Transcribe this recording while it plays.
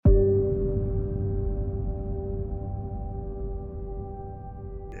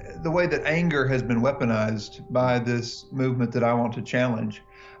the way that anger has been weaponized by this movement that I want to challenge.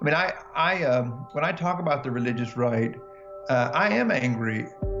 I mean, when I talk about the religious right, I am angry.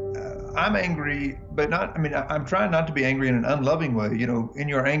 I'm angry, but not, I mean, I'm trying not to be angry in an unloving way. You know, in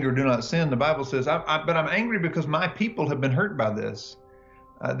your anger, do not sin, the Bible says, but I'm angry because my people have been hurt by this.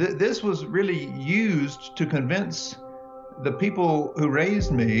 This was really used to convince the people who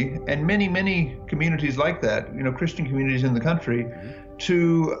raised me and many, many communities like that, you know, Christian communities in the country,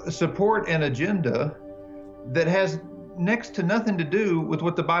 to support an agenda that has next to nothing to do with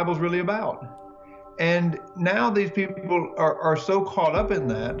what the Bible's really about. And now these people are so caught up in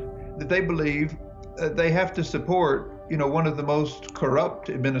that they believe they have to support, you know, one of the most corrupt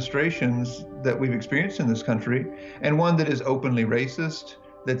administrations that we've experienced in this country, and one that is openly racist,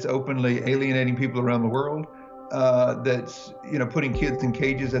 that's openly alienating people around the world, that's, you know, putting kids in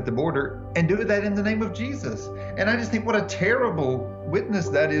cages at the border, and do that in the name of Jesus. And I just think what a terrible witness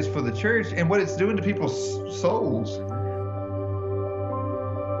that is for the church and what it's doing to people's souls.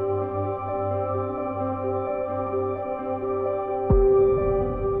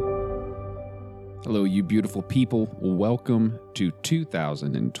 Hello, you beautiful people. Welcome to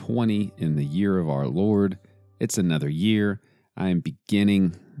 2020 in the year of our Lord. It's another year. I am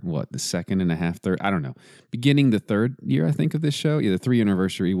beginning, the second and a half, third? I don't know. Beginning the third year, I think, of this show. Yeah, the 3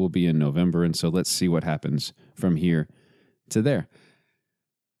 anniversary will be in November, and so let's see what happens from here to there.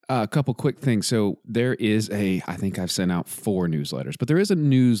 A couple quick things. So there is I think I've sent out 4 newsletters, but there is a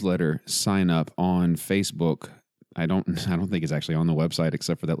newsletter sign up on Facebook. I don't think it's actually on the website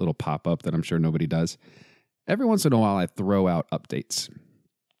except for that little pop-up that I'm sure nobody does. Every once in a while, I throw out updates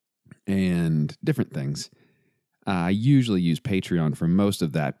and different things. I usually use Patreon for most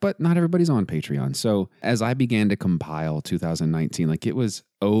of that, but not everybody's on Patreon. So as I began to compile 2019, it was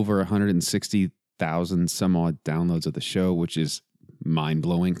over 160,000 some odd downloads of the show, which is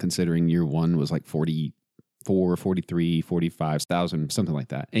mind-blowing considering year one was 44, 43, 45,000, something like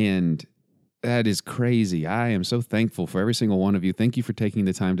that. And that is crazy. I am so thankful for every single one of you. Thank you for taking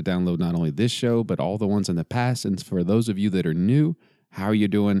the time to download not only this show, but all the ones in the past. And for those of you that are new, how are you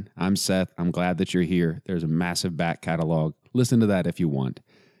doing? I'm Seth. I'm glad that you're here. There's a massive back catalog. Listen to that if you want.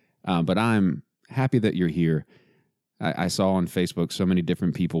 But I'm happy that you're here. I saw on Facebook so many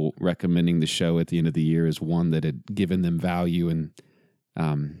different people recommending the show at the end of the year as one that had given them value. And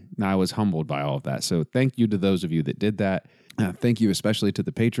I was humbled by all of that. So thank you to those of you that did that. Thank you especially to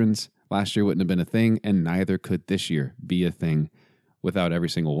the patrons. Last year wouldn't have been a thing, and neither could this year be a thing without every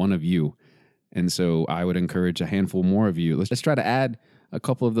single one of you. And so I would encourage a handful more of you. Let's try to add a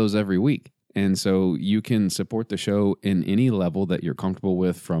couple of those every week. And so you can support the show in any level that you're comfortable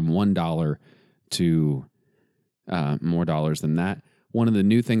with, from $1 to more dollars than that. One of the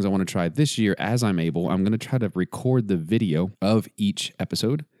new things I want to try this year, as I'm able, I'm going to try to record the video of each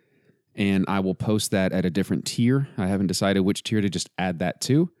episode, and I will post that at a different tier. I haven't decided which tier to just add that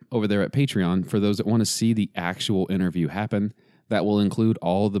to over there at Patreon. For those that want to see the actual interview happen, that will include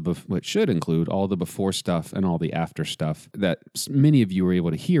what should include all the before stuff and all the after stuff that many of you were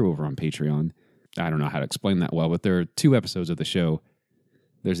able to hear over on Patreon. I don't know how to explain that well, but there are 2 episodes of the show.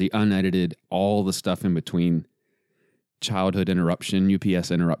 There's the unedited, all the stuff in between, childhood interruption,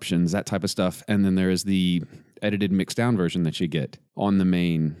 UPS interruptions, that type of stuff. And then there is the edited mixed down version that you get on the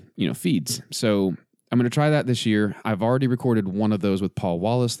main, feeds. So I'm going to try that this year. I've already recorded one of those with Paul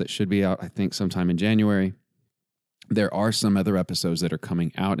Wallace that should be out, I think, sometime in January. There are some other episodes that are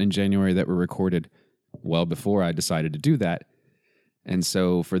coming out in January that were recorded well before I decided to do that. And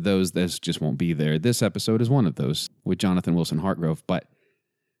so for those, this just won't be there. This episode is one of those with Jonathan Wilson Hartgrove. But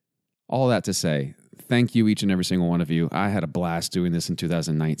all that to say, thank you, each and every single one of you. I had a blast doing this in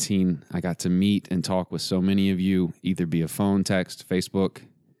 2019. I got to meet and talk with so many of you, either via phone, text, Facebook,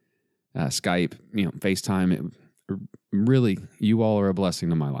 Skype, FaceTime. Really, you all are a blessing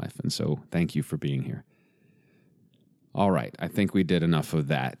to my life. And so thank you for being here. All right, I think we did enough of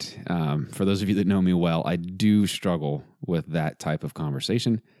that. For those of you that know me well, I do struggle with that type of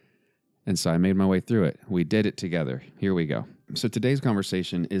conversation. And so I made my way through it. We did it together. Here we go. So today's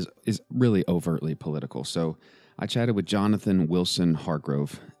conversation is really overtly political. So I chatted with Jonathan Wilson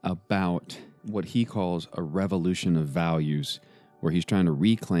Hartgrove about what he calls a revolution of values, where he's trying to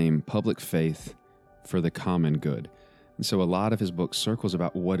reclaim public faith for the common good. And so a lot of his book circles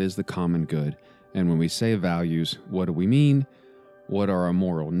about what is the common good. And when we say values, what do we mean? What are our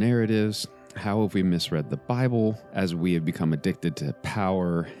moral narratives? How have we misread the Bible as we have become addicted to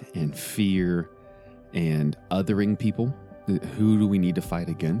power and fear and othering people? Who do we need to fight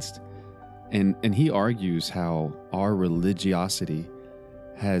against? And he argues how our religiosity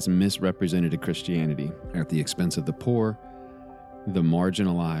has misrepresented Christianity at the expense of the poor, the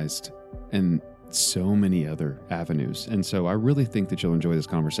marginalized, and so many other avenues. And so I really think that you'll enjoy this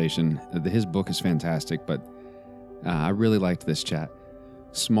conversation. His book is fantastic, but I really liked this chat.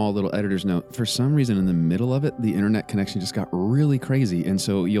 Small little editor's note. For some reason, in the middle of it, the internet connection just got really crazy. And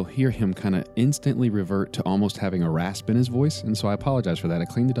so you'll hear him kind of instantly revert to almost having a rasp in his voice. And so I apologize for that. I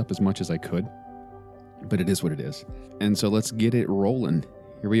cleaned it up as much as I could, but it is what it is. And so let's get it rolling.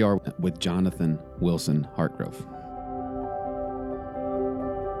 Here we are with Jonathan Wilson Hartgrove.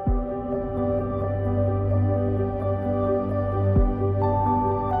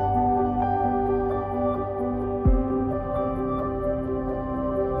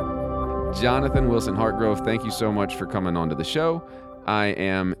 Jonathan Wilson Hartgrove, thank you so much for coming on to the show. I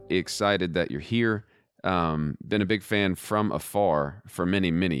am excited that you're here. Been a big fan from afar for many,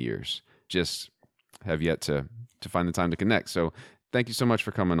 many years. Just have yet to find the time to connect. So thank you so much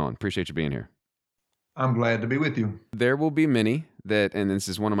for coming on. Appreciate you being here. I'm glad to be with you. There will be many that, and this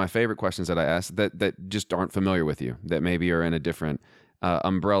is one of my favorite questions that I ask, that just aren't familiar with you, that maybe are in a different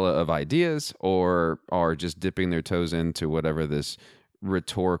umbrella of ideas or are just dipping their toes into whatever this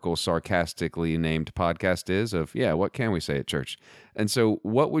rhetorical, sarcastically named podcast is of, what can we say at church? And so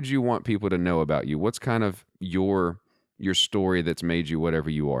what would you want people to know about you? What's kind of your story that's made you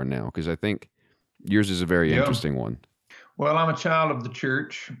whatever you are now? Because I think yours is a very interesting one. Well, I'm a child of the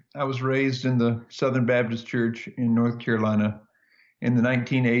church. I was raised in the Southern Baptist Church in North Carolina in the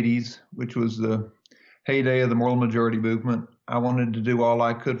 1980s, which was the heyday of the moral majority movement. I wanted to do all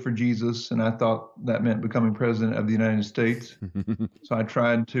I could for Jesus, and I thought that meant becoming president of the United States. So I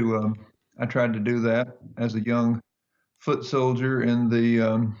tried to do that as a young foot soldier in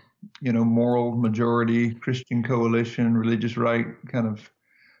the moral majority Christian coalition, religious right kind of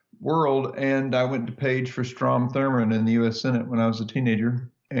world. And I went to page for Strom Thurmond in the U.S. Senate when I was a teenager.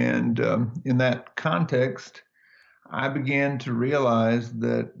 And in that context, I began to realize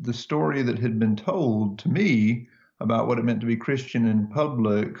that the story that had been told to me about what it meant to be Christian in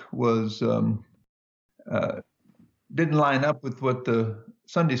public was didn't line up with what the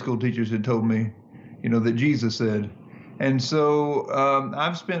Sunday school teachers had told me, that Jesus said. And so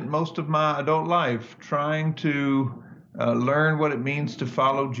I've spent most of my adult life trying to learn what it means to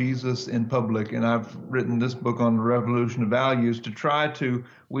follow Jesus in public. And I've written this book on the revolution of values to try to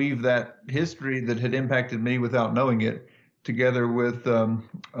weave that history that had impacted me without knowing it together with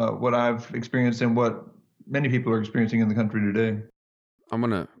what I've experienced and what many people are experiencing in the country today. I'm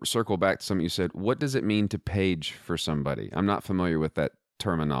going to circle back to something you said. What does it mean to page for somebody? I'm not familiar with that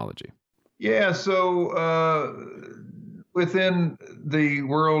terminology. Yeah, so within the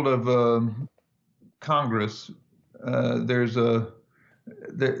world of Congress, there's a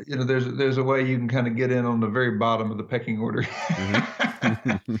way you can kind of get in on the very bottom of the pecking order.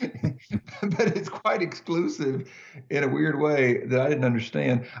 But it's quite exclusive in a weird way that I didn't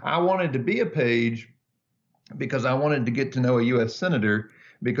understand. I wanted to be a page because I wanted to get to know a U.S. senator,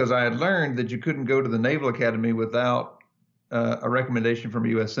 because I had learned that you couldn't go to the Naval Academy without a recommendation from a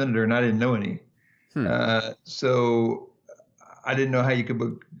U.S. senator, and I didn't know any. So I didn't know how you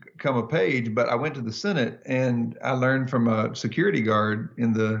could become a page, but I went to the Senate, and I learned from a security guard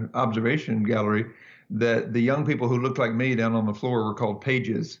in the observation gallery that the young people who looked like me down on the floor were called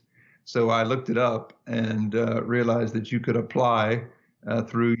pages. So I looked it up and realized that you could apply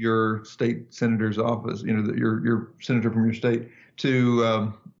through your state senator's office, your senator from your state,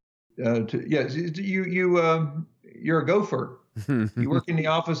 you're a gopher. You work in the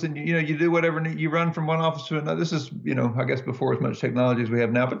office, and you do whatever you run from one office to another. This is I guess before as much technology as we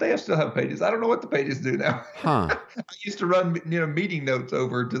have now, but they still have pages. I don't know what the pages do now. I used to run meeting notes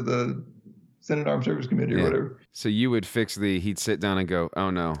over to the Senate Armed Services Committee or whatever. So you would he'd sit down and go, oh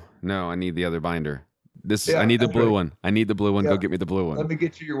no, I need the other binder. I need the blue one. I need the blue one. Yeah. Go get me the blue one. Let me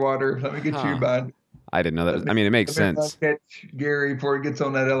get you your water. Let me get you your binder. I didn't know that. It makes sense. Catch Gary before he gets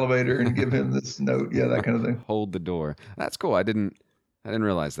on that elevator and give him this note. Yeah, that kind of thing. Hold the door. That's cool. I didn't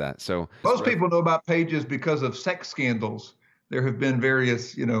realize that. So most people know about pages because of sex scandals. There have been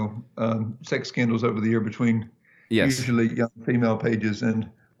various, sex scandals over the year between usually young female pages and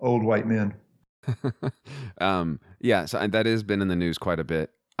old white men. So that has been in the news quite a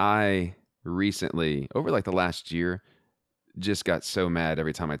bit. I recently, over like the last year, just got so mad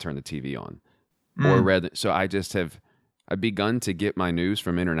every time I turned the TV on or read. So I've begun to get my news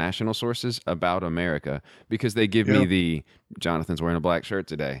from international sources about America because they give me the Jonathan's wearing a black shirt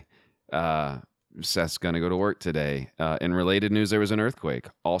today. Seth's going to go to work today. In related news, there was an earthquake,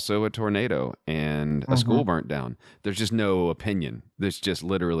 also a tornado, and a school burnt down. There's just no opinion. There's just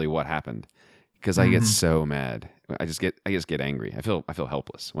literally what happened. because I get so mad. I just get angry. I feel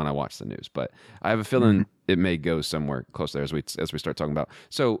helpless when I watch the news. But I have a feeling it may go somewhere close there as we start talking about.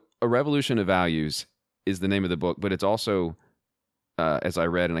 So, A Revolution of Values is the name of the book, but it's also, as I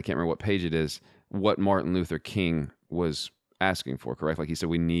read, and I can't remember what page it is, what Martin Luther King was asking for, correct? Like he said,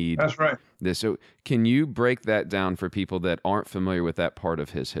 we need That's right. this. So can you break that down for people that aren't familiar with that part of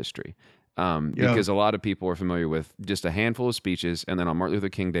his history? Because a lot of people are familiar with just a handful of speeches, and then on Martin Luther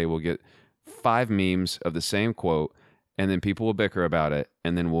King Day, we'll get 5 memes of the same quote, and then people will bicker about it,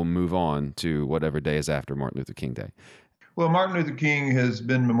 and then we'll move on to whatever day is after Martin Luther King Day. Well, Martin Luther King has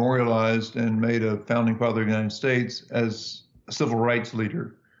been memorialized and made a founding father of the United States as a civil rights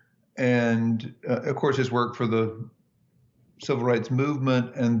leader. And of course, his work for the civil rights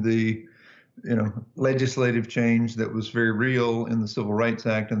movement and the legislative change that was very real in the Civil Rights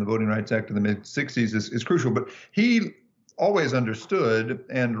Act and the Voting Rights Act of the mid-'60s is crucial. But he always understood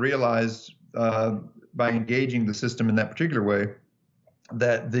and realized by engaging the system in that particular way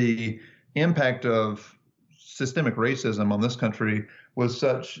that the impact of systemic racism on this country was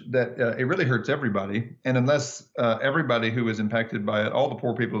such that it really hurts everybody. And unless everybody who is impacted by it, all the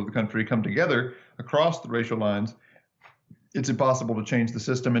poor people of the country, come together across the racial lines, it's impossible to change the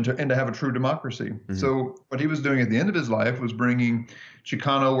system and to have a true democracy. Mm-hmm. So what he was doing at the end of his life was bringing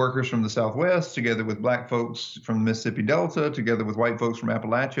Chicano workers from the Southwest together with black folks from the Mississippi Delta, together with white folks from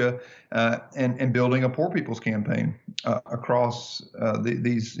Appalachia, and building a poor people's campaign across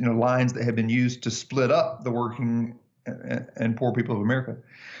these lines that have been used to split up the working and poor people of America.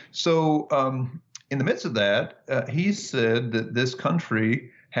 So in the midst of that, he said that this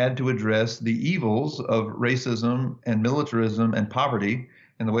country had to address the evils of racism and militarism and poverty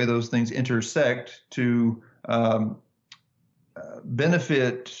and the way those things intersect to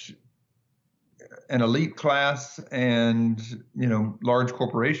benefit an elite class and large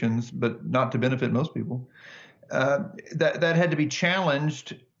corporations, but not to benefit most people. That had to be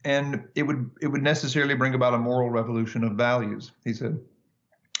challenged, and it would necessarily bring about a moral revolution of values, he said.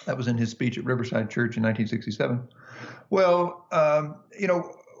 That was in his speech at Riverside Church in 1967. Well,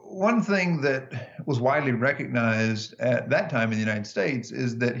 one thing that was widely recognized at that time in the United States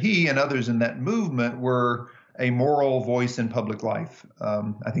is that he and others in that movement were a moral voice in public life.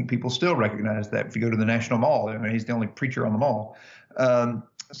 I think people still recognize that. If you go to the National Mall, he's the only preacher on the mall.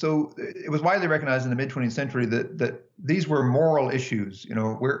 So it was widely recognized in the mid-20th century that these were moral issues,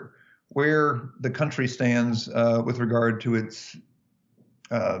 where the country stands with regard to its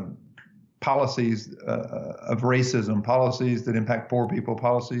policies of racism, policies that impact poor people,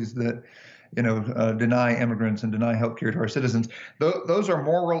 policies that deny immigrants and deny health care to our citizens. Those are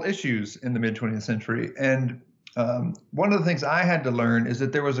moral issues in the mid-20th century. And one of the things I had to learn is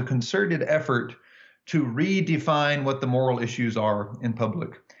that there was a concerted effort to redefine what the moral issues are in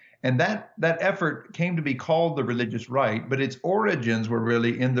public. And that effort came to be called the religious right, but its origins were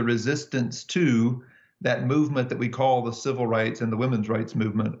really in the resistance to that movement that we call the civil rights and the women's rights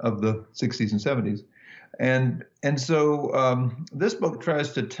movement of the 60s and 70s. And so this book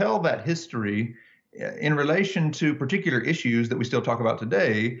tries to tell that history in relation to particular issues that we still talk about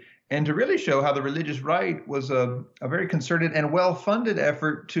today, and to really show how the religious right was a very concerted and well-funded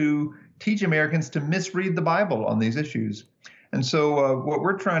effort to teach Americans to misread the Bible on these issues. And so what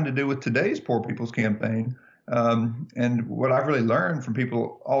we're trying to do with today's Poor People's Campaign, and what I've really learned from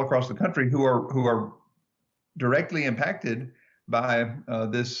people all across the country who are directly impacted by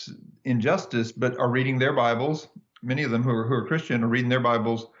this injustice, but are reading their Bibles. Many of them who are Christian are reading their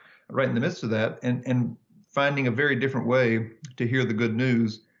Bibles right in the midst of that, and finding a very different way to hear the good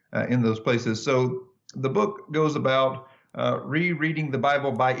news in those places. So the book goes about rereading the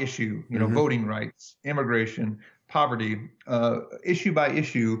Bible by issue, voting rights, immigration, poverty, issue by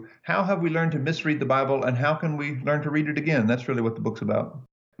issue. How have we learned to misread the Bible, and how can we learn to read it again? That's really what the book's about.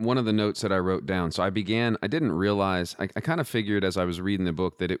 One of the notes that I wrote down, so I didn't realize, I kind of figured as I was reading the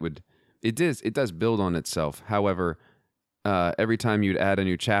book that it does build on itself. However, every time you'd add a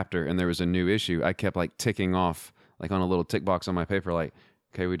new chapter and there was a new issue, I kept like ticking off, like on a little tick box on my paper, like,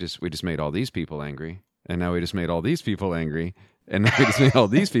 okay, we just made all these people angry, and now we just made all these people angry, and now we just made all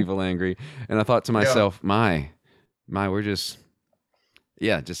these people angry. And I thought to myself, we're just...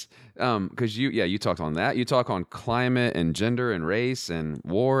 Yeah, just because you talked on that. You talk on climate and gender and race and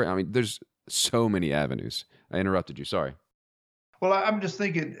war. I mean, there's so many avenues. I interrupted you. Sorry. Well, I'm just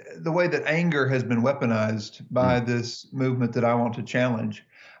thinking the way that anger has been weaponized by this movement that I want to challenge.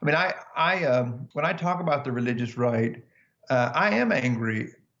 I mean, I when I talk about the religious right, I am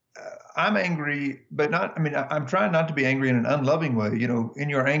angry. I'm angry, but not. I mean, I'm trying not to be angry in an unloving way. In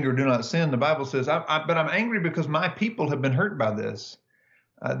your anger, do not sin. The Bible says, but I'm angry because my people have been hurt by this.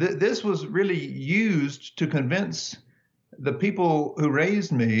 This was really used to convince the people who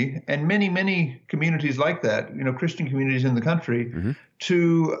raised me and many, many communities like that, Christian communities in the country,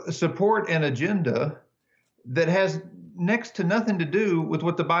 to support an agenda that has next to nothing to do with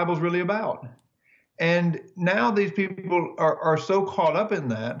what the Bible's really about. And now these people are so caught up in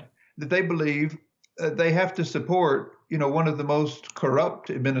that they believe they have to support, one of the most corrupt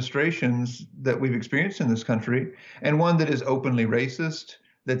administrations that we've experienced in this country, and one that is openly racist,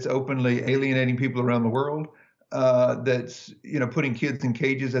 that's openly alienating people around the world, that's putting kids in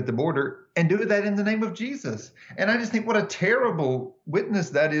cages at the border, and do that in the name of Jesus. And I just think what a terrible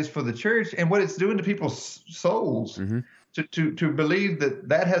witness that is for the church, and what it's doing to people's souls, to believe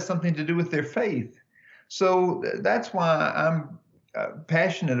that has something to do with their faith. So that's why I'm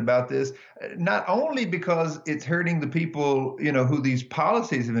passionate about this, not only because it's hurting the people, who these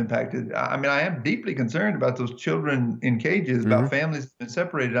policies have impacted. I mean, I am deeply concerned about those children in cages, about families that have been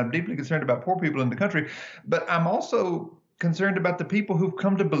separated. I'm deeply concerned about poor people in the country, but I'm also concerned about the people who've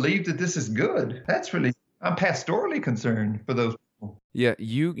come to believe that this is good. I'm pastorally concerned for those people. Yeah,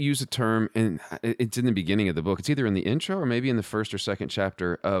 you use a term, and it's in the beginning of the book. It's either in the intro or maybe in the first or second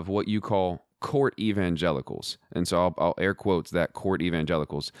chapter of what you call court evangelicals. And so I'll air quotes that, court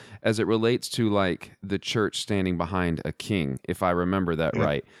evangelicals, as it relates to like the church standing behind a king, if I remember that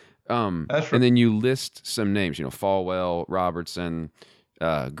right. That's right. And then you list some names, Falwell, Robertson,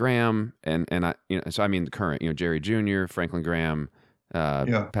 Graham, and I, so I mean the current, Jerry Jr., Franklin Graham,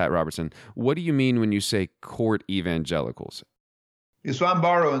 Pat Robertson. What do you mean when you say court evangelicals? Yeah, so I'm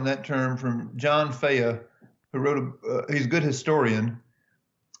borrowing that term from John Fea, who wrote he's a good historian.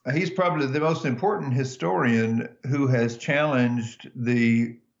 He's probably the most important historian who has challenged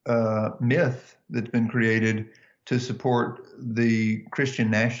the myth that's been created to support the Christian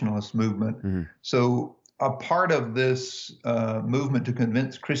nationalist movement. So a part of this movement to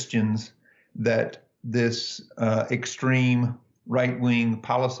convince Christians that this extreme right-wing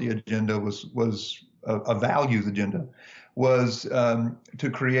policy agenda was a values agenda, was to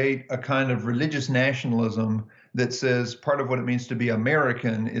create a kind of religious nationalism that says part of what it means to be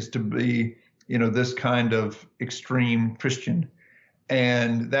American is to be, this kind of extreme Christian.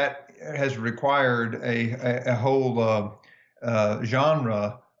 And that has required a whole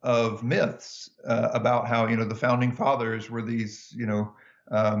genre of myths about how, the founding fathers were these,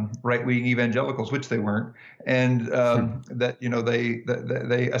 right-wing evangelicals, which they weren't, and that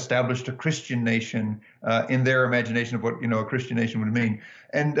they established a Christian nation in their imagination of what a Christian nation would mean.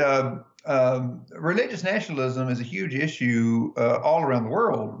 And religious nationalism is a huge issue all around the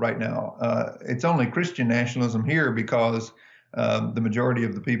world right now. It's only Christian nationalism here because the majority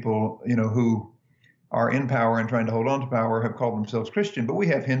of the people who are in power and trying to hold on to power have called themselves Christian. But we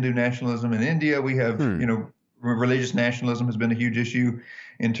have Hindu nationalism in India. We have religious nationalism has been a huge issue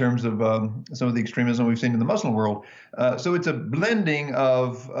in terms of some of the extremism we've seen in the Muslim world. So it's a blending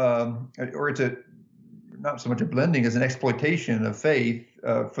of, or it's not so much a blending as an exploitation of faith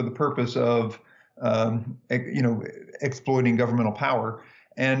for the purpose of, exploiting governmental power.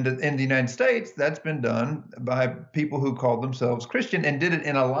 And in the United States, that's been done by people who called themselves Christian and did it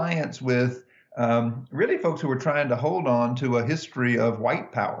in alliance with really folks who were trying to hold on to a history of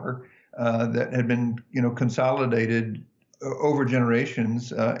white power that had been, consolidated over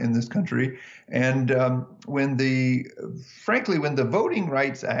generations in this country. And when the Voting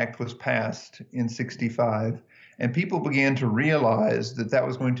Rights Act was passed in '65, and people began to realize that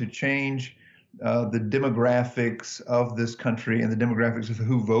was going to change the demographics of this country and the demographics of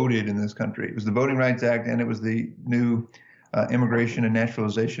who voted in this country. It was the Voting Rights Act, and it was the new Immigration and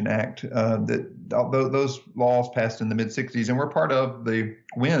Naturalization Act those laws passed in the mid-'60s and were part of the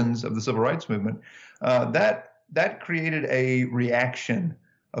wins of the civil rights movement. That created a reaction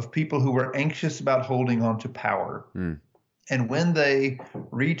of people who were anxious about holding on to power. And when they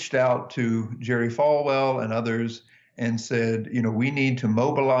reached out to Jerry Falwell and others and said, we need to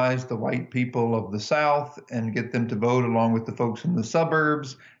mobilize the white people of the South and get them to vote along with the folks in the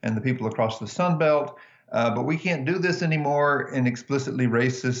suburbs and the people across the Sun Belt, but we can't do this anymore in explicitly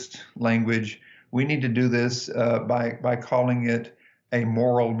racist language. We need to do this by calling it a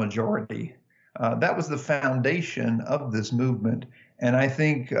moral majority. That was the foundation of this movement. And I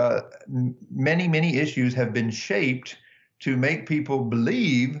think many, many issues have been shaped to make people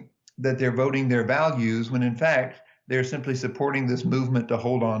believe that they're voting their values when in fact they're simply supporting this movement to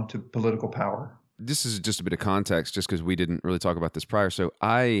hold on to political power. This is just a bit of context just because we didn't really talk about this prior. So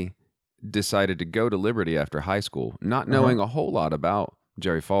I decided to go to Liberty after high school, not knowing a whole lot about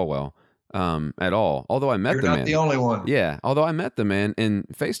Jerry Falwell at all. Although I met the man. You're not the only one. Yeah. Although I met the man in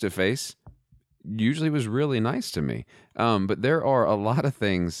face-to-face usually was really nice to me. But there are a lot of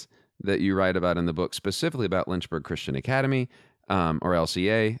things that you write about in the book, specifically about Lynchburg Christian Academy, or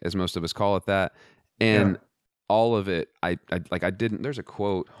LCA, as most of us call it that. And all of it, I didn't, there's a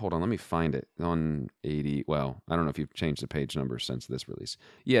quote, hold on, let me find it, on 80, well, I don't know if you've changed the page number since this release.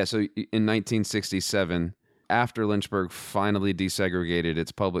 Yeah, so in 1967, after Lynchburg finally desegregated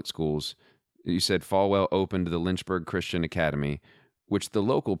its public schools, you said Falwell opened the Lynchburg Christian Academy, which the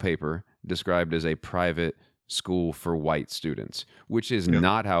local paper described as a private school for white students, which is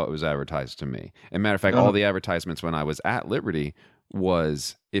not how it was advertised to me. As a matter of fact, all the advertisements when I was at Liberty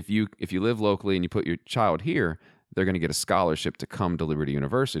was if you live locally and you put your child here, they're going to get a scholarship to come to Liberty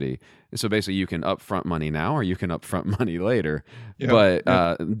University. So basically you can upfront money now or you can upfront money later, but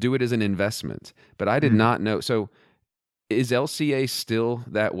do it as an investment. But I did not know. So is LCA still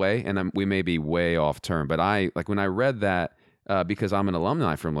that way? And we may be way off term, but when I read that, because I'm an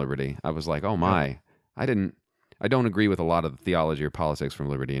alumni from Liberty, I was like, oh my, I don't agree with a lot of the theology or politics from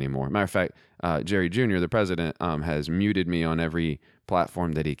Liberty anymore. Matter of fact, Jerry Jr., the president, has muted me on every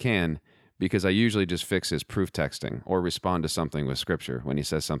platform that he can because I usually just fix his proof texting or respond to something with scripture when he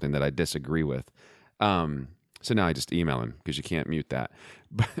says something that I disagree with. So now I just email him because you can't mute that.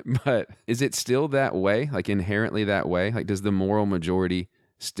 But is it still that way, like inherently that way? Like, does the moral majority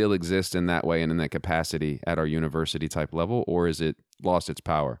still exist in that way and in that capacity at our university type level, or is it lost its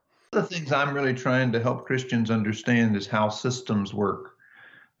power? One of the things I'm really trying to help Christians understand is how systems work.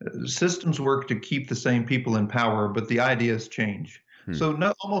 Systems work to keep the same people in power, but the ideas change. So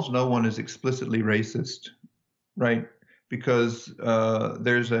almost no one is explicitly racist, right? Because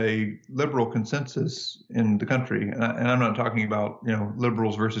there's a liberal consensus in the country, and I'm not talking about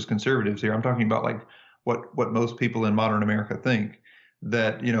liberals versus conservatives here. I'm talking about like what most people in modern America think,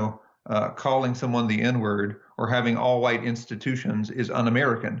 that calling someone the N-word or having all white institutions is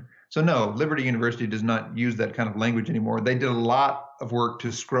un-American. So no, Liberty University does not use that kind of language anymore. They did a lot of work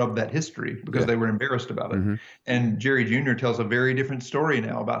to scrub that history because they were embarrassed about it. And Jerry Jr. tells a very different story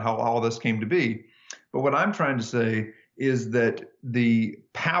now about how all this came to be. But what I'm trying to say is that the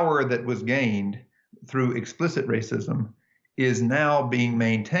power that was gained through explicit racism is now being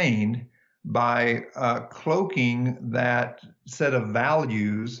maintained by cloaking that set of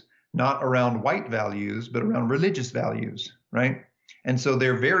values, not around white values, but around religious values, right? And so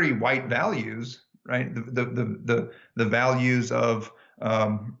they're very white values, right? The values of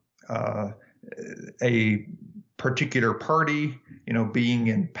a particular party, being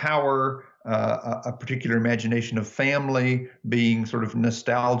in power, a particular imagination of family being sort of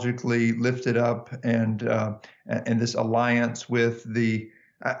nostalgically lifted up, and this alliance with the.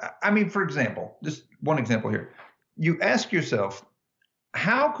 I mean, for example, just one example here. You ask yourself,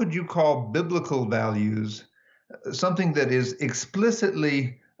 how could you call biblical values something that is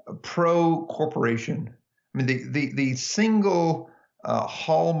explicitly pro-corporation? I mean, the single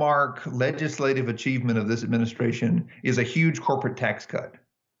hallmark legislative achievement of this administration is a huge corporate tax cut.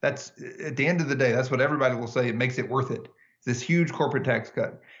 That's, at the end of the day, that's what everybody will say. It makes it worth it. This huge corporate tax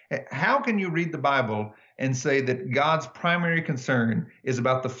cut. How can you read the Bible and say that God's primary concern is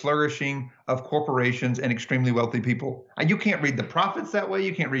about the flourishing of corporations and extremely wealthy people? You can't read the prophets that way.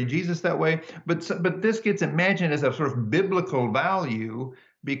 You can't read Jesus that way. But this gets imagined as a sort of biblical value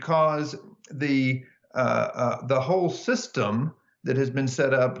because the whole system that has been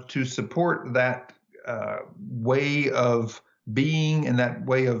set up to support that way of being and that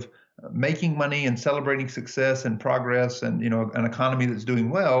way of making money and celebrating success and progress and an economy that's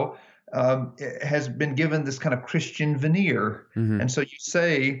doing well has been given this kind of Christian veneer. And so you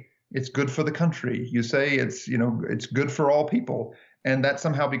say it's good for the country. You say it's good for all people, and that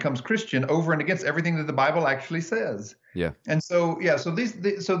somehow becomes Christian over and against everything that the Bible actually says. Yeah. And so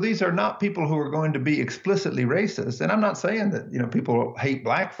these are not people who are going to be explicitly racist. And I'm not saying that people hate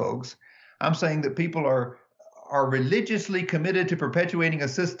black folks. I'm saying that people are religiously committed to perpetuating a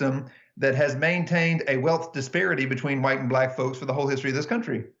system that has maintained a wealth disparity between white and black folks for the whole history of this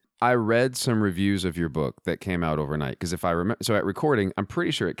country. I read some reviews of your book that came out overnight because if I remember, so at recording, I'm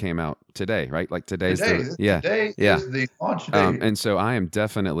pretty sure it came out today, right? Like today's today is the launch day. And so I am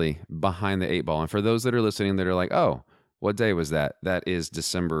definitely behind the 8 ball. And for those that are listening that are like, oh, what day was that? That is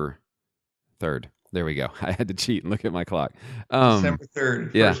December 3rd. There we go. I had to cheat and look at my clock. December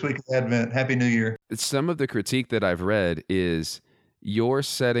 3rd, first week of Advent. Happy New Year. Some of the critique that I've read is you're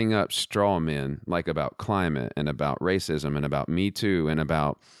setting up straw men, like about climate and about racism and about Me Too and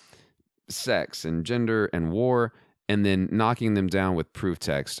about sex and gender and war, and then knocking them down with proof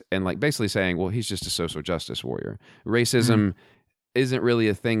text and like basically saying, well, he's just a social justice warrior. Racism isn't really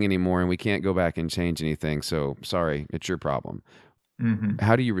a thing anymore and we can't go back and change anything. So sorry, it's your problem.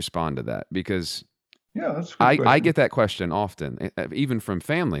 How do you respond to that? Because yeah, that's a good question. I get that question often, even from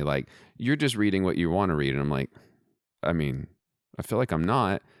family. Like, you're just reading what you want to read. And I'm like, I mean, I feel like I'm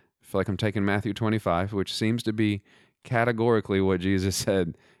not. I feel like I'm taking Matthew 25, which seems to be categorically what Jesus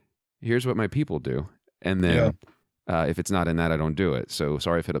said. Here's what my people do. And then if it's not in that, I don't do it. So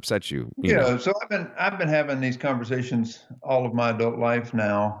sorry if it upsets you. So I've been having these conversations all of my adult life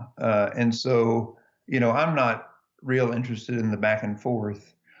now. And so, I'm not real interested in the back and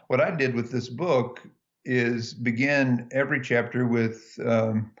forth. What I did with this book is begin every chapter with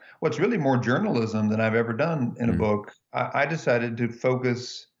what's really more journalism than I've ever done in a book. I decided to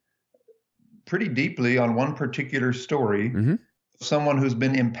focus pretty deeply on one particular story, someone who's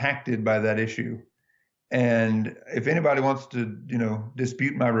been impacted by that issue. And if anybody wants to,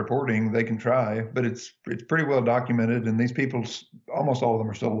 dispute my reporting, they can try, but it's pretty well documented. And these people, almost all of them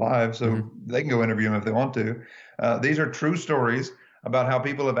are still alive, so they can go interview them if they want to. These are true stories about how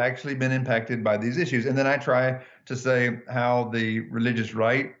people have actually been impacted by these issues. And then I try to say how the religious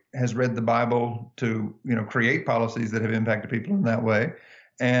right has read the Bible to, create policies that have impacted people in that way,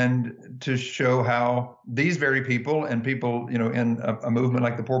 and to show how these very people and people, in a movement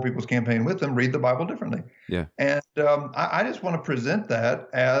like the Poor People's Campaign with them, read the Bible differently. Yeah. And I just want to present that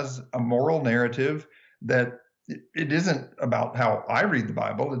as a moral narrative that it isn't about how I read the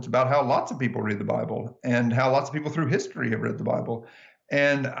Bible. It's about how lots of people read the Bible and how lots of people through history have read the Bible.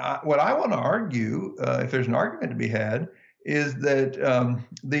 And what I want to argue, if there's an argument to be had, is that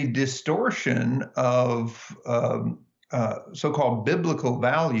the distortion of so-called biblical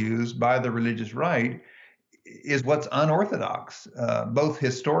values by the religious right is what's unorthodox, both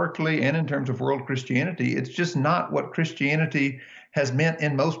historically and in terms of world Christianity. It's just not what Christianity has meant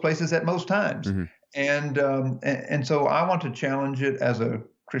in most places at most times. And so I want to challenge it as a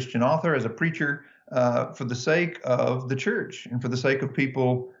Christian author, as a preacher, for the sake of the church and for the sake of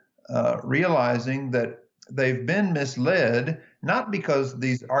people realizing that they've been misled, not because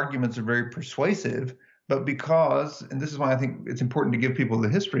these arguments are very persuasive, but because, and this is why I think it's important to give people the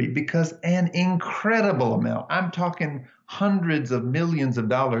history, because an incredible amount, I'm talking hundreds of millions of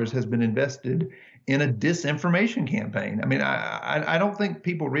dollars, has been invested in a disinformation campaign. I mean, I don't think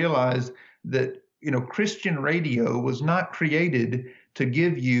people realize that, Christian radio was not created to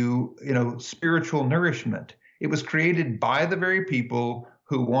give you, spiritual nourishment. It was created by the very people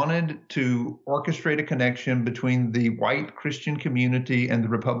who wanted to orchestrate a connection between the white Christian community and the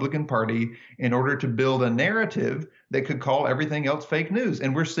Republican Party in order to build a narrative that could call everything else fake news.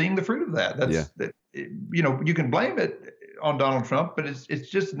 And we're seeing the fruit of that. You can blame it on Donald Trump, but it's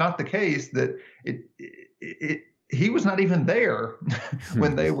just not the case that he was not even there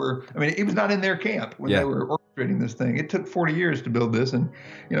when they were, he was not in their camp when they were orchestrating this thing. It took 40 years to build this. And,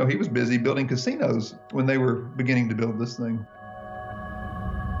 he was busy building casinos when they were beginning to build this thing.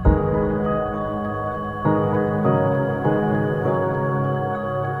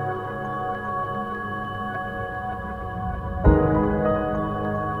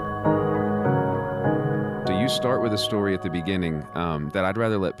 Start with a story at the beginning that I'd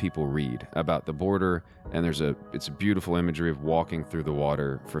rather let people read about the border, and it's a beautiful imagery of walking through the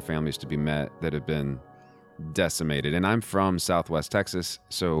water for families to be met that have been decimated. And I'm from Southwest Texas,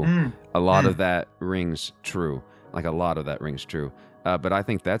 so a lot of that rings true. But I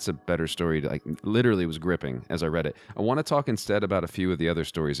think that's a better story. Literally was gripping as I read it. I want to talk instead about a few of the other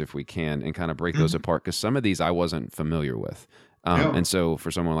stories if we can, and kind of break those apart, because some of these I wasn't familiar with. And so for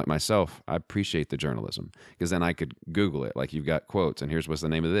someone like myself, I appreciate the journalism, because then I could Google it. Like, you've got quotes, and here's what's the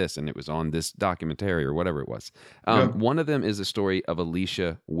name of this, and it was on this documentary or whatever it was. One of them is the story of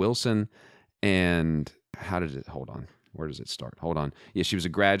Alicia Wilson. And hold on. Where does it start? Hold on. Yeah, she was a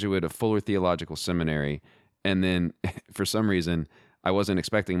graduate of Fuller Theological Seminary. And then for some reason, I wasn't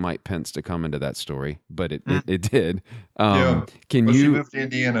expecting Mike Pence to come into that story, but it did. She moved to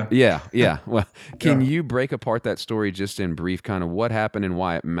Indiana. Yeah. Well, can you break apart that story just in brief, kind of what happened and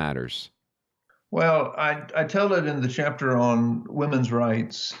why it matters? Well, I tell it in the chapter on women's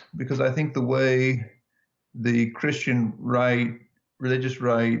rights, because I think the way the Christian right, religious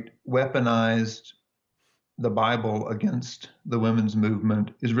right, weaponized the Bible against the women's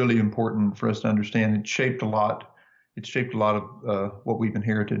movement is really important for us to understand. It shaped a lot of what we've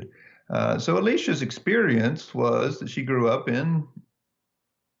inherited. So Alicia's experience was that she grew up in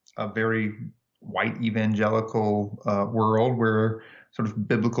a very white evangelical world where sort of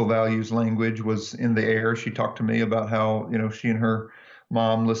biblical values language was in the air. She talked to me about how, she and her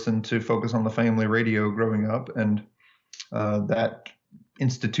mom listened to Focus on the Family radio growing up, and that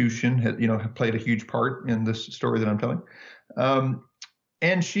institution had played a huge part in this story that I'm telling.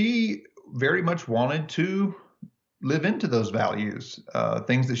 And she very much wanted to live into those values.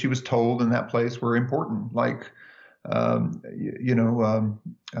 Things that she was told in that place were important, like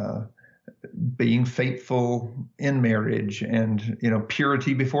being faithful in marriage, and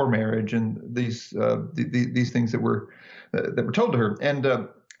purity before marriage, and these things that were told to her. And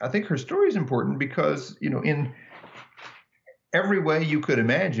I think her story is important because in every way you could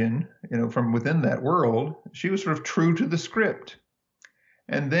imagine, from within that world, she was sort of true to the script.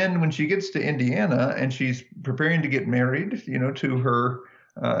 And then when she gets to Indiana and she's preparing to get married, to her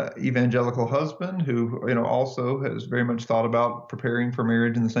evangelical husband, who also has very much thought about preparing for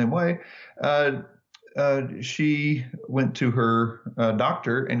marriage in the same way, she went to her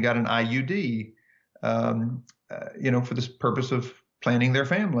doctor and got an IUD, for this purpose of planning their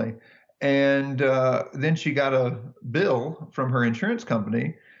family. And then she got a bill from her insurance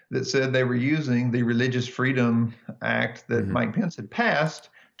company that said they were using the Religious Freedom Act that Mike Pence had passed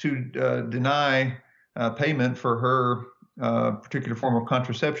to deny payment for her particular form of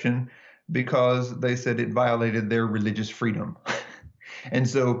contraception because they said it violated their religious freedom. And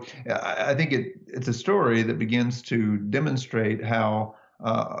so I think it's a story that begins to demonstrate how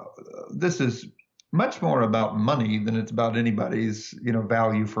this is much more about money than it's about anybody's,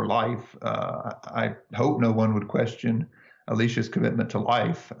 value for life. I hope no one would question Alicia's commitment to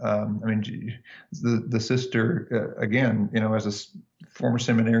life. The sister, again, as a former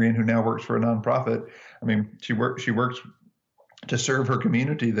seminarian who now works for a nonprofit, she works to serve her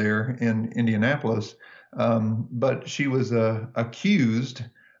community there in Indianapolis. But she was accused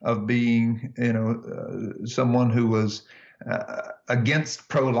of being, someone who was against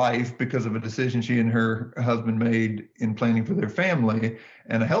pro-life because of a decision she and her husband made in planning for their family,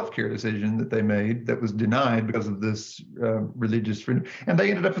 and a healthcare decision that they made that was denied because of this religious freedom. And they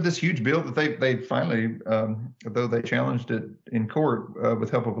ended up with this huge bill that they finally, though they challenged it in court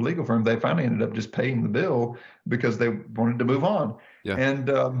with help of a legal firm, they finally ended up just paying the bill because they wanted to move on. Yeah. And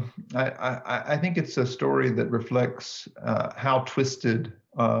I think it's a story that reflects how twisted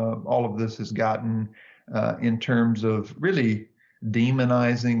all of this has gotten in terms of really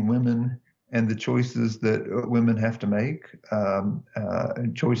demonizing women and the choices that women have to make,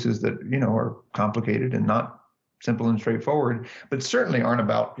 choices that, are complicated and not simple and straightforward, but certainly aren't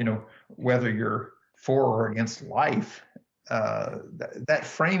about, whether you're for or against life. That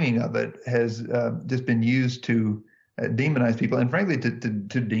framing of it has just been used to demonize people, and frankly, to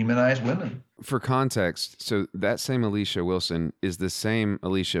demonize women. For context, so that same Alicia Wilson is the same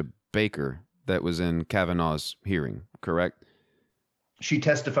Alicia Baker that was in Kavanaugh's hearing, correct? She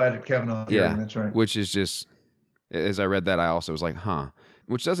testified at Kavanaugh's hearing, that's right. Which is just, as I read that, I also was like,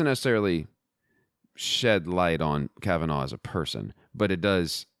 which doesn't necessarily shed light on Kavanaugh as a person, but it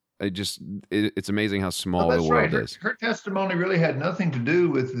does. It's amazing how small the world is. Her testimony really had nothing to do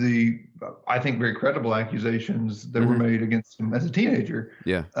with the, I think, very credible accusations that were made against him as a teenager.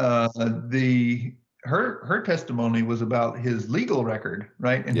 Yeah. Her testimony was about his legal record,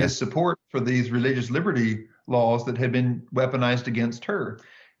 right? And his support for these religious liberty laws that had been weaponized against her.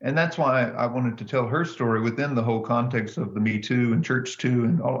 And that's why I wanted to tell her story within the whole context of the Me Too and Church Too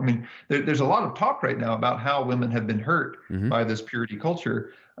and all. There's a lot of talk right now about how women have been hurt by this purity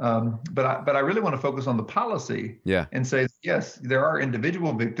culture. But I really want to focus on the policy and say, yes, there are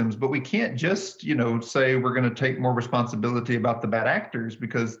individual victims, but we can't just, say we're going to take more responsibility about the bad actors,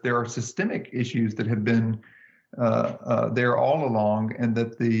 because there are systemic issues that have been there all along and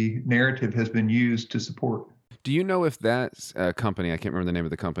that the narrative has been used to support. Do you know if that company, I can't remember the name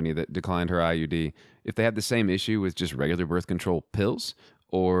of the company that declined her IUD, if they had the same issue with just regular birth control pills,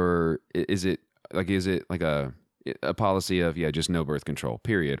 or is it like a policy of just no birth control,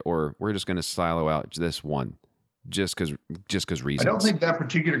 period, or we're just going to silo out this one just because reasons? I don't think that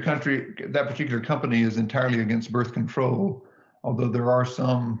particular company is entirely against birth control, although there are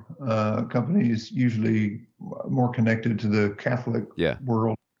some companies usually more connected to the Catholic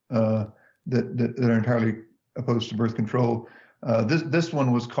world that are entirely opposed to birth control. This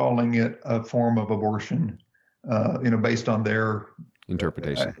one was calling it a form of abortion, based on their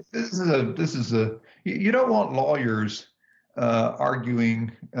interpretation. This is a you don't want lawyers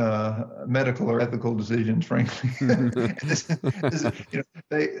arguing medical or ethical decisions, frankly.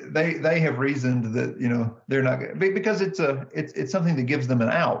 They have reasoned that they're not, because it's something that gives them an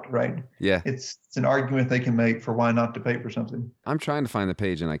out, right? Yeah, it's an argument they can make for why not to pay for something. I'm trying to find the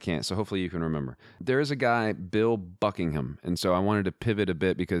page and I can't, so hopefully you can remember. There is a guy, Bill Buckingham, and so I wanted to pivot a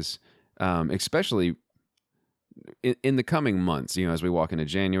bit because, especially in the coming months, as we walk into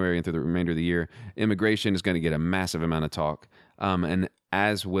January and through the remainder of the year, immigration is going to get a massive amount of talk, and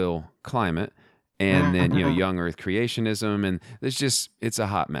as will climate, and then young Earth creationism, and it's a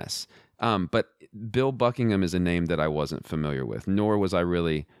hot mess. But Bill Buckingham is a name that I wasn't familiar with, nor was I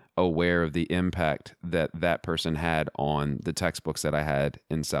really aware of the impact that person had on the textbooks that I had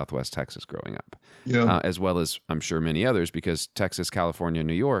in Southwest Texas growing up. As well as I'm sure many others, because Texas, California,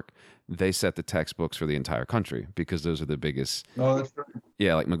 New York, they set the textbooks for the entire country because those are the biggest. Oh, that's right.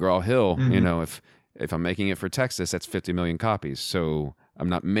 Yeah, like McGraw-Hill, Mm-hmm. If I'm making it for Texas, that's 50 million copies. So I'm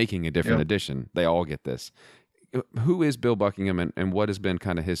not making a different edition. They all get this. Who is Bill Buckingham, and what has been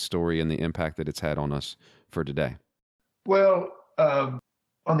kind of his story and the impact that it's had on us for today? Well,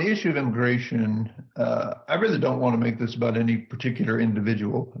 on the issue of immigration, I really don't want to make this about any particular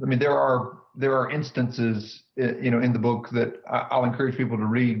individual. I mean, there are instances, in the book that I'll encourage people to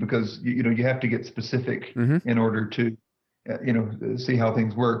read because you have to get specific in order to see how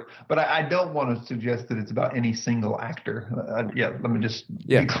things work. But I don't want to suggest that it's about any single actor. Let me just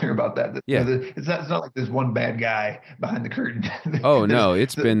be clear about that. It's not like there's one bad guy behind the curtain. Oh no,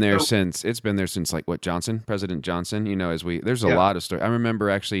 it's been there since like President Johnson. There's a lot of stories. I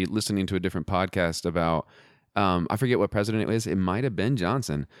remember actually listening to a different podcast about. I forget what president it was. It might have been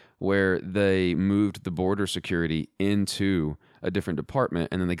Johnson, where they moved the border security into a different department,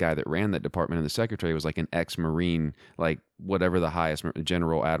 and then the guy that ran that department and the secretary was like an ex-Marine, like whatever the highest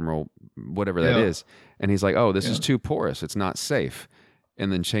general, admiral, whatever that is. And he's like, "Oh, this is too porous. It's not safe."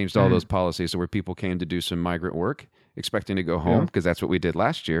 And then changed all those policies to where people came to do some migrant work, expecting to go home because that's what we did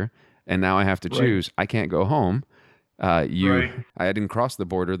last year. And now I have to choose. I can't go home. I didn't cross the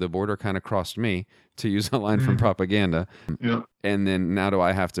border. The border kind of crossed me, to use a line from propaganda. Yeah. And then now do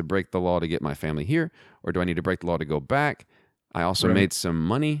I have to break the law to get my family here, or do I need to break the law to go back? I also made some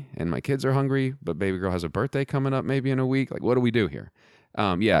money, and my kids are hungry, but baby girl has a birthday coming up maybe in a week. Like, what do we do here?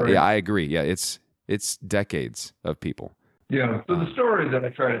 I agree. Yeah, it's decades of people. Yeah. So the story that I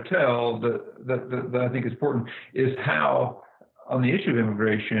try to tell that I think is important is how, on the issue of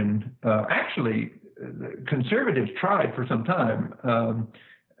immigration, actually, conservatives tried for some time.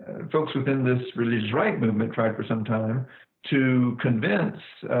 Folks within this religious right movement tried for some time to convince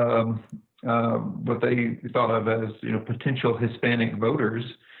what they thought of as potential Hispanic voters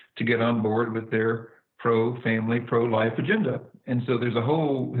to get on board with their pro-family, pro-life agenda. And so there's a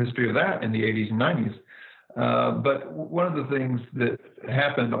whole history of that in the 80s and 90s. But one of the things that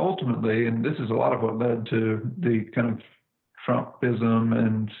happened ultimately, and this is a lot of what led to the kind of Trumpism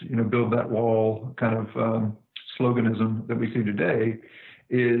and build that wall kind of sloganism that we see today,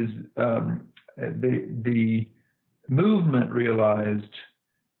 is the movement realized.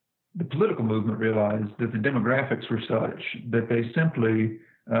 The political movement realized that the demographics were such that they simply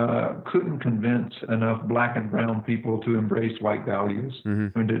couldn't convince enough black and brown people to embrace white values. I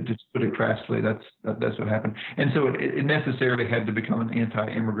mean, to put it crassly, that's what happened. And so it necessarily had to become an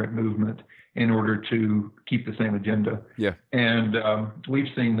anti-immigrant movement in order to keep the same agenda. Yeah. And we've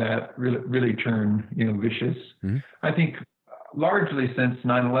seen that really turn vicious. I think largely since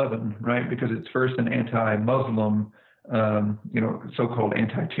 9/11, right? Because it's first an anti-Muslim so-called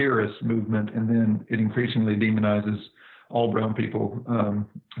anti-terrorist movement, and then it increasingly demonizes all brown people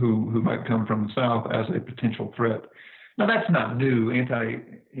who might come from the South as a potential threat. Now, that's not new.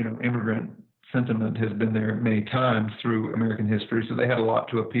 Immigrant sentiment has been there many times through American history, so they had a lot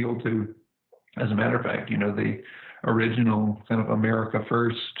to appeal to. As a matter of fact, the original kind of America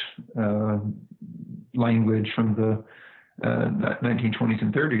First language from the 1920s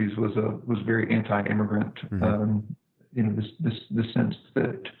and 30s was very anti-immigrant. This sense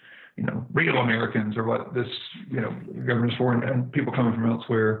that real Americans are what this government's for, and people coming from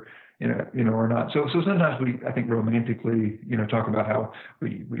elsewhere are not. So sometimes I think romantically talk about how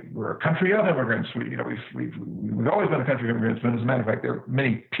we're a country of immigrants. We've always been a country of immigrants, but as a matter of fact, there are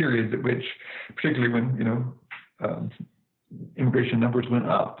many periods at which, particularly when immigration numbers went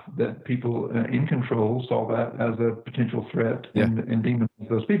up, that people in control saw that as a potential threat and demonized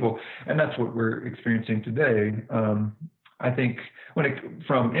those people. And that's what we're experiencing today. I think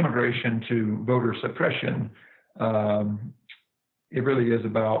from immigration to voter suppression, it really is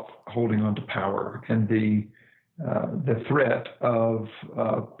about holding on to power and the threat of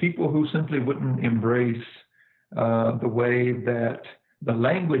people who simply wouldn't embrace the way that the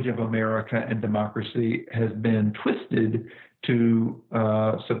language of America and democracy has been twisted to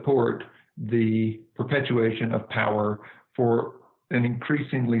support the perpetuation of power for an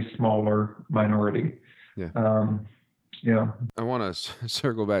increasingly smaller minority. I want to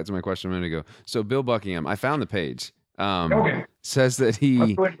circle back to my question a minute ago. So Bill Buckingham, I found the page. Says that he. I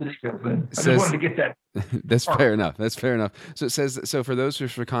just wanted to get that. That's fair enough. So it says, for those who,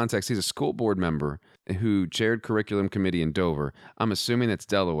 for context, he's a school board member who chaired curriculum committee in Dover. I'm assuming that's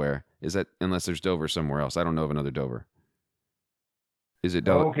Delaware. Is that, unless there's Dover somewhere else? I don't know of another Dover. Is it?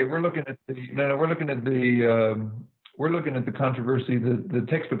 Oh, okay, we're looking at the no, we're looking at the controversy, the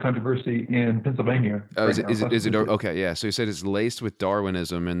textbook controversy in Pennsylvania Oh, right now. That's is what it this is. okay? Yeah. So you said it's laced with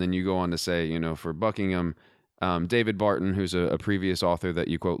Darwinism, and then you go on to say, for Buckingham, David Barton, who's a previous author that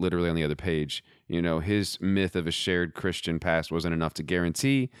you quote literally on the other page, his myth of a shared Christian past wasn't enough to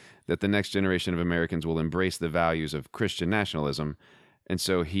guarantee that the next generation of Americans will embrace the values of Christian nationalism, and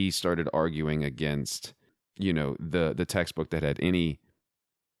so he started arguing against, the textbook that had any,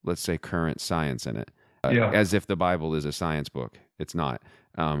 let's say, current science in it, Yeah. as if the Bible is a science book. It's not.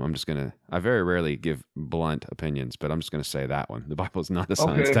 I very rarely give blunt opinions, but I'm just going to say that one. The Bible is not a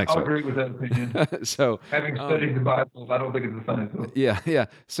science Okay, I'll textbook. agree with that opinion. So, Having studied the Bible, I don't think it's a science book. yeah, yeah.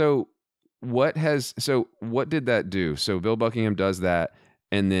 So what did that do? So Bill Buckingham does that,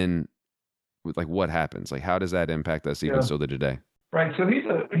 and then like what happens? Like how does that impact us even Yeah. still to today? Right. So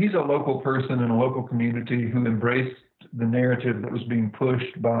he's a local person in a local community who embraced the narrative that was being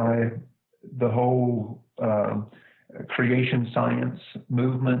pushed by the whole creation science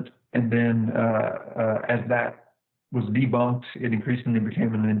movement, and then as that was debunked, it increasingly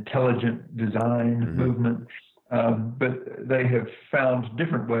became an intelligent design movement. But they have found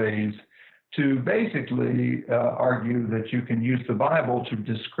different ways to basically argue that you can use the Bible to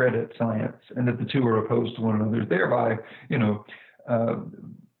discredit science, and that the two are opposed to one another, thereby,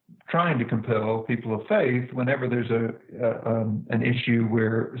 trying to compel people of faith whenever there's an issue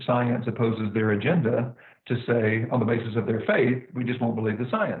where science opposes their agenda to say, on the basis of their faith, we just won't believe the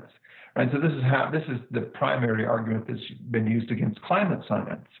science. Right. So this is the primary argument that's been used against climate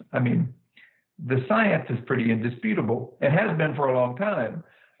science. I mean, the science is pretty indisputable. It has been for a long time.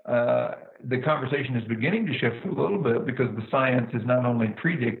 The conversation is beginning to shift a little bit because the science is not only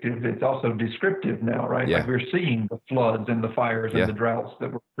predictive, it's also descriptive now, right? Yeah. Like we're seeing the floods and the fires and the droughts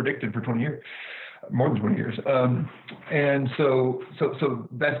that were predicted for 20 years, more than 20 years. And so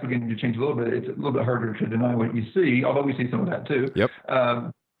that's beginning to change a little bit. It's a little bit harder to deny what you see, although we see some of that too. Yep.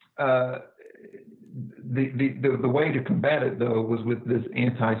 The way to combat it, though, was with this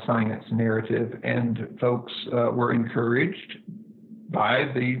anti-science narrative, and folks were encouraged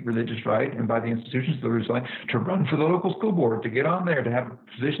by the religious right and by the institutions of the religious right to run for the local school board, to get on there, to have a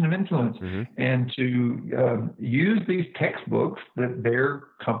position of influence, and to use these textbooks that their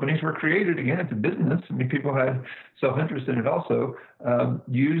companies were created. Again, it's a business. I mean, people had self-interest in it also.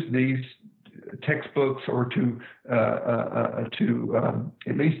 Use these textbooks or to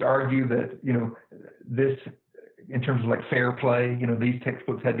at least argue that, this, in terms of like fair play, these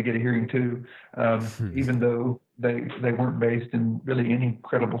textbooks had to get a hearing too, even though they weren't based in really any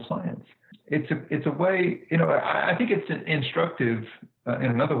credible science. It's a way, I think it's instructive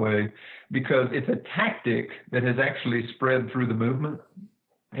in another way, because it's a tactic that has actually spread through the movement,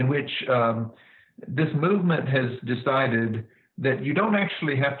 in which this movement has decided that you don't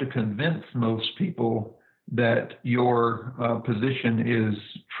actually have to convince most people that your position is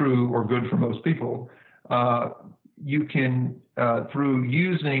true or good for most people. You can, through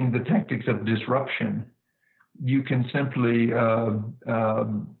using the tactics of disruption, you can simply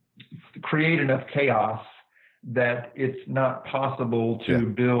create enough chaos that it's not possible to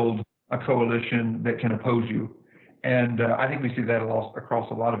build a coalition that can oppose you. And I think we see that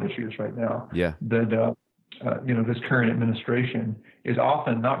across a lot of issues right now. Yeah. That this current administration is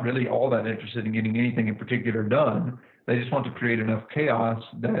often not really all that interested in getting anything in particular done. They just want to create enough chaos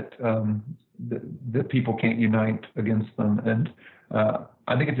that that people can't unite against them. And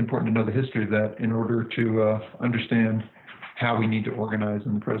I think it's important to know the history of that in order to understand how we need to organize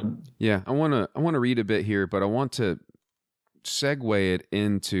in the present. Yeah, I want to read a bit here, but I want to segue it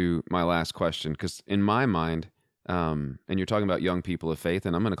into my last question, because in my mind, and you're talking about young people of faith,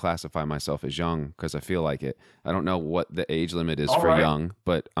 and I'm going to classify myself as young because I feel like it. I don't know what the age limit is for young,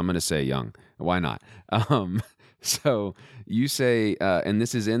 but I'm going to say young. Why not? So you say, and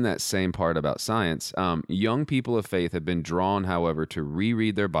this is in that same part about science, young people of faith have been drawn, however, to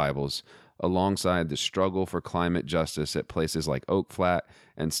reread their Bibles alongside the struggle for climate justice at places like Oak Flat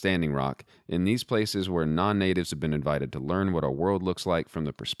and Standing Rock. In these places where non-natives have been invited to learn what our world looks like from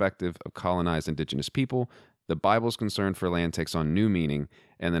the perspective of colonized indigenous people, the Bible's concern for land takes on new meaning,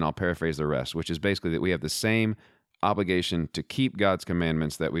 and then I'll paraphrase the rest, which is basically that we have the same obligation to keep God's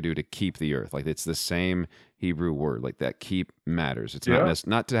commandments that we do to keep the earth. Like, it's the same Hebrew word, like that keep matters. It's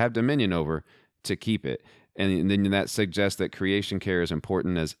not to have dominion over, to keep it. And then that suggests that creation care is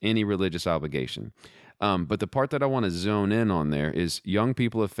important as any religious obligation. But the part that I want to zone in on there is young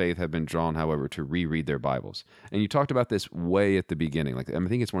people of faith have been drawn, however, to reread their Bibles. And you talked about this way at the beginning. Like, I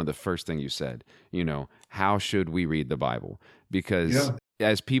think it's one of the first things you said, how should we read the Bible? Because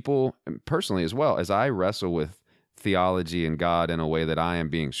as people, personally as well, as I wrestle with theology and God in a way that I am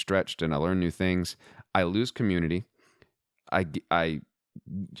being stretched and I learn new things, I lose community.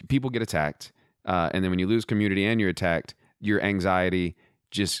 People get attacked. And then when you lose community and you're attacked, your anxiety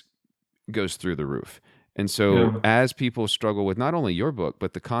just goes through the roof. And so as people struggle with not only your book,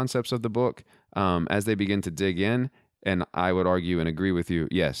 but the concepts of the book, as they begin to dig in, and I would argue and agree with you,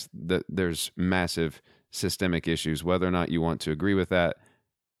 yes, there's massive systemic issues. Whether or not you want to agree with that,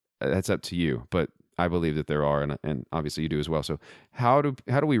 that's up to you. But I believe that there are, and obviously you do as well. So how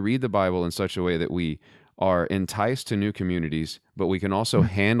do we read the Bible in such a way that we are enticed to new communities, but we can also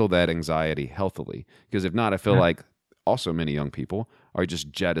handle that anxiety healthily? Because if not, I feel like also many young people are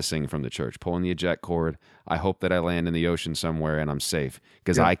just jettisoning from the church, pulling the eject cord. I hope that I land in the ocean somewhere and I'm safe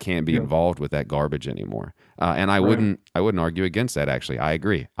because I can't be involved with that garbage anymore. And I wouldn't argue against that. Actually, I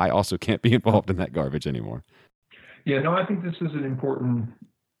agree. I also can't be involved in that garbage anymore. Yeah, no, I think this is an important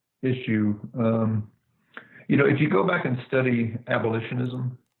issue. If you go back and study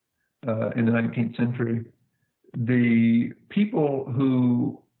abolitionism in the 19th century, the people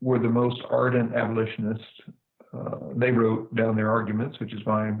who were the most ardent abolitionists, they wrote down their arguments, which is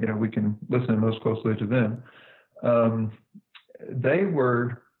why we can listen most closely to them. They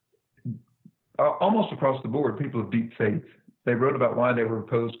were almost across the board people of deep faith. They wrote about why they were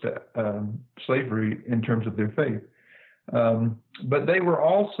opposed to slavery in terms of their faith. But they were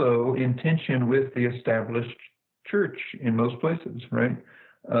also in tension with the established church in most places, right?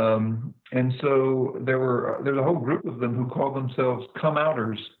 And so there's a whole group of them who called themselves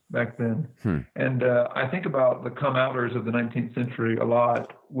come-outers back then. And I think about the come-outers of the 19th century a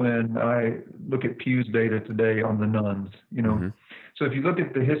lot when I look at Pew's data today on the nuns. So if you look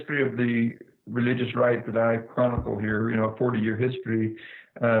at the history of the religious right that I chronicle here, a 40-year history,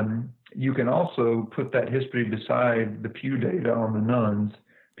 you can also put that history beside the Pew data on the nuns.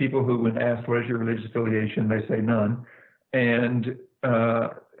 People who, when asked, what is your religious affiliation, they say none. And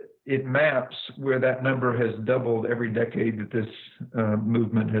it maps where that number has doubled every decade that this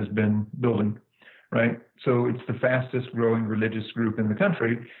movement has been building, right? So it's the fastest growing religious group in the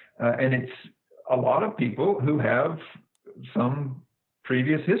country. And it's a lot of people who have some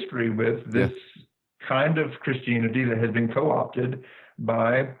previous history with this kind of Christianity that has been co-opted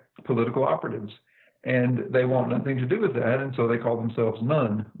by political operatives. And they want nothing to do with that. And so they call themselves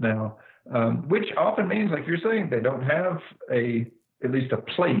none now, which often means, like you're saying, they don't have at least a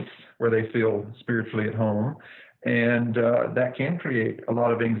place where they feel spiritually at home. And that can create a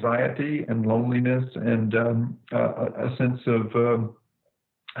lot of anxiety and loneliness and a sense of,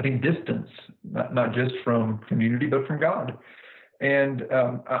 I think, distance, not just from community, but from God. And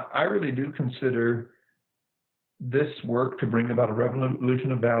I really do consider this work to bring about a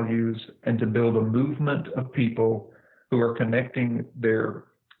revolution of values and to build a movement of people who are connecting their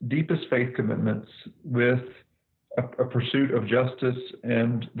deepest faith commitments with a pursuit of justice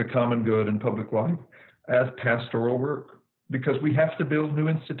and the common good in public life as pastoral work, because we have to build new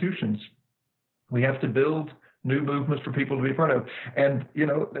institutions. We have to build new movements for people to be part of. And,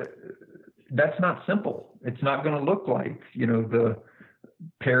 that's not simple. It's not going to look like, the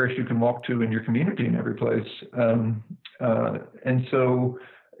parish you can walk to in your community in every place. And so,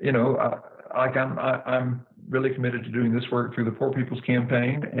 I'm really committed to doing this work through the Poor People's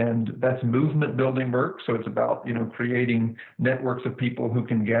Campaign, and that's movement building work. So it's about, creating networks of people who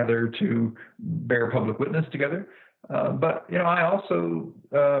can gather to bear public witness together. But I also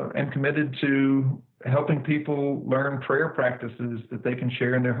am committed to helping people learn prayer practices that they can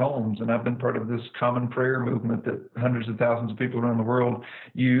share in their homes. And I've been part of this common prayer movement that hundreds of thousands of people around the world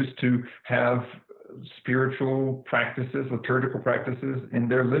use to have spiritual practices, liturgical practices in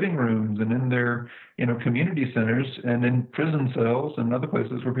their living rooms and in their, community centers and in prison cells and other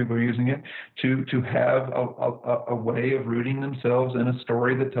places where people are using it to have a way of rooting themselves in a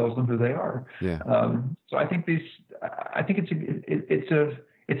story that tells them who they are. Yeah. So I think it's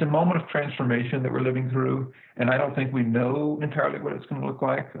a moment of transformation that we're living through, and I don't think we know entirely what it's going to look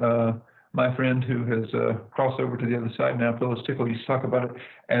like. My friend who has crossed over to the other side now, Phyllis Tickle, used to talk about it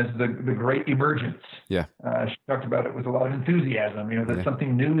as the great emergence. Yeah. She talked about it with a lot of enthusiasm, that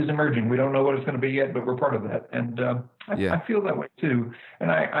something new is emerging. We don't know what it's going to be yet, but we're part of that. And I feel that way too.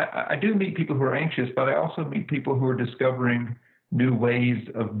 And I do meet people who are anxious, but I also meet people who are discovering new ways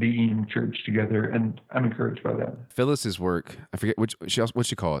of being church together, and I'm encouraged by that. Phyllis's work, I forget what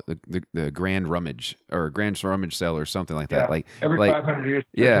she call it, the Grand Rummage or Grand Rummage Sale or something like that. Like every 500 years,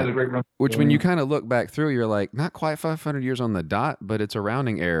 there's a great rummage. Which when you kind of look back through, you're like, not quite 500 years on the dot, but it's a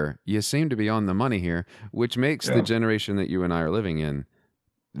rounding error. You seem to be on the money here, which makes the generation that you and I are living in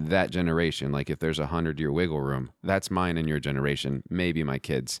that generation. Like if there's 100-year wiggle room, that's mine and your generation, maybe my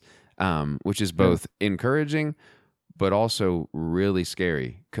kids, which is both encouraging, but also really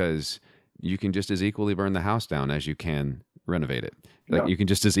scary because you can just as equally burn the house down as you can renovate it. Like you can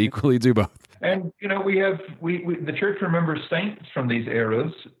just as equally do both. And the church remembers saints from these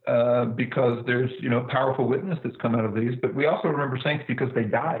eras because there's powerful witness that's come out of these. But we also remember saints because they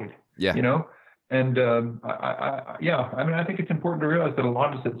died. Yeah. And I think it's important to realize that a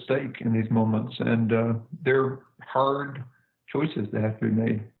lot is at stake in these moments, and they're hard choices that have to be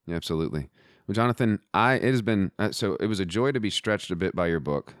made. Yeah, absolutely. Well, Jonathan, it has been it was a joy to be stretched a bit by your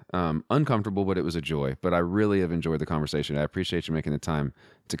book. Uncomfortable, but it was a joy. But I really have enjoyed the conversation. I appreciate you making the time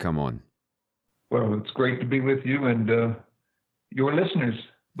to come on. Well, it's great to be with you and your listeners.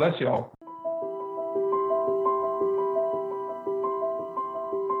 Bless y'all.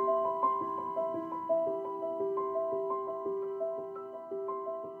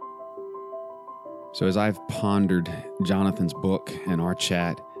 So as I've pondered Jonathan's book and our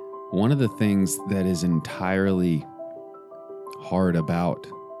chat, one of the things that is entirely hard about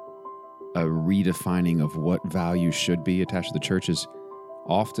a redefining of what value should be attached to the church is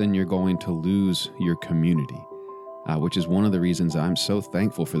often you're going to lose your community, which is one of the reasons I'm so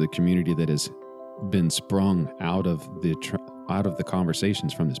thankful for the community that has been sprung out of the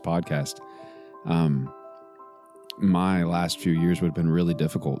conversations from this podcast. My last few years would have been really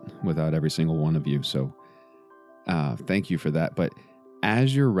difficult without every single one of you. So thank you for that. But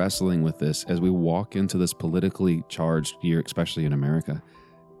as you're wrestling with this, as we walk into this politically charged year, especially in America,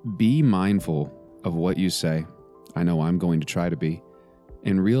 be mindful of what you say. I know I'm going to try to be,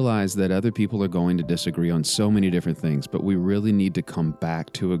 and realize that other people are going to disagree on so many different things, but we really need to come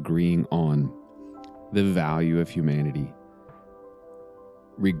back to agreeing on the value of humanity,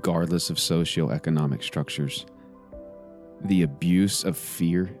 regardless of socioeconomic structures. The abuse of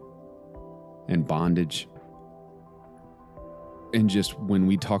fear and bondage. And just when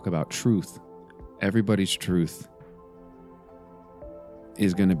we talk about truth, everybody's truth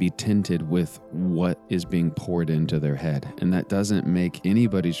is going to be tinted with what is being poured into their head. And that doesn't make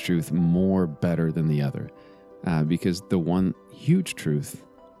anybody's truth more better than the other. Because the one huge truth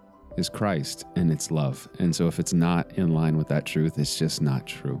is Christ and it's love. And so if it's not in line with that truth, it's just not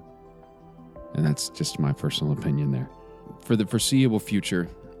true. And that's just my personal opinion there. For the foreseeable future,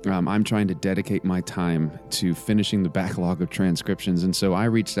 I'm trying to dedicate my time to finishing the backlog of transcriptions. And so I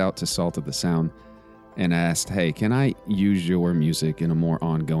reached out to Salt of the Sound and asked, hey, can I use your music in a more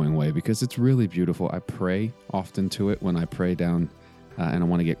ongoing way? Because it's really beautiful. I pray often to it when I pray down and I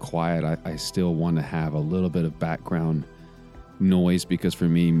want to get quiet. I still want to have a little bit of background noise because for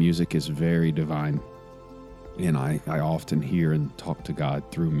me, music is very divine. And I often hear and talk to God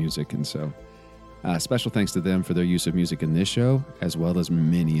through music. And so special thanks to them for their use of music in this show, as well as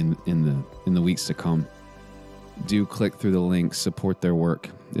many in the weeks to come. Do click through the links, support their work.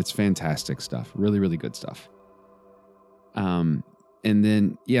 It's fantastic stuff. Really, really good stuff. And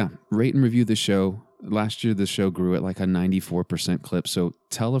then, rate and review the show. Last year, the show grew at like a 94% clip. So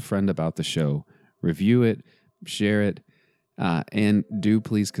tell a friend about the show, review it, share it, and do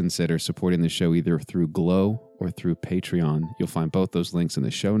please consider supporting the show either through Glow or through Patreon. You'll find both those links in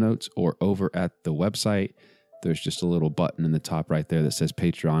the show notes or over at the website. There's just a little button in the top right there that says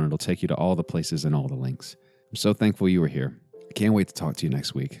Patreon. It'll take you to all the places and all the links. I'm so thankful you were here. I can't wait to talk to you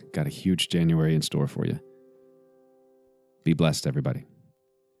next week. Got a huge January in store for you. Be blessed, everybody.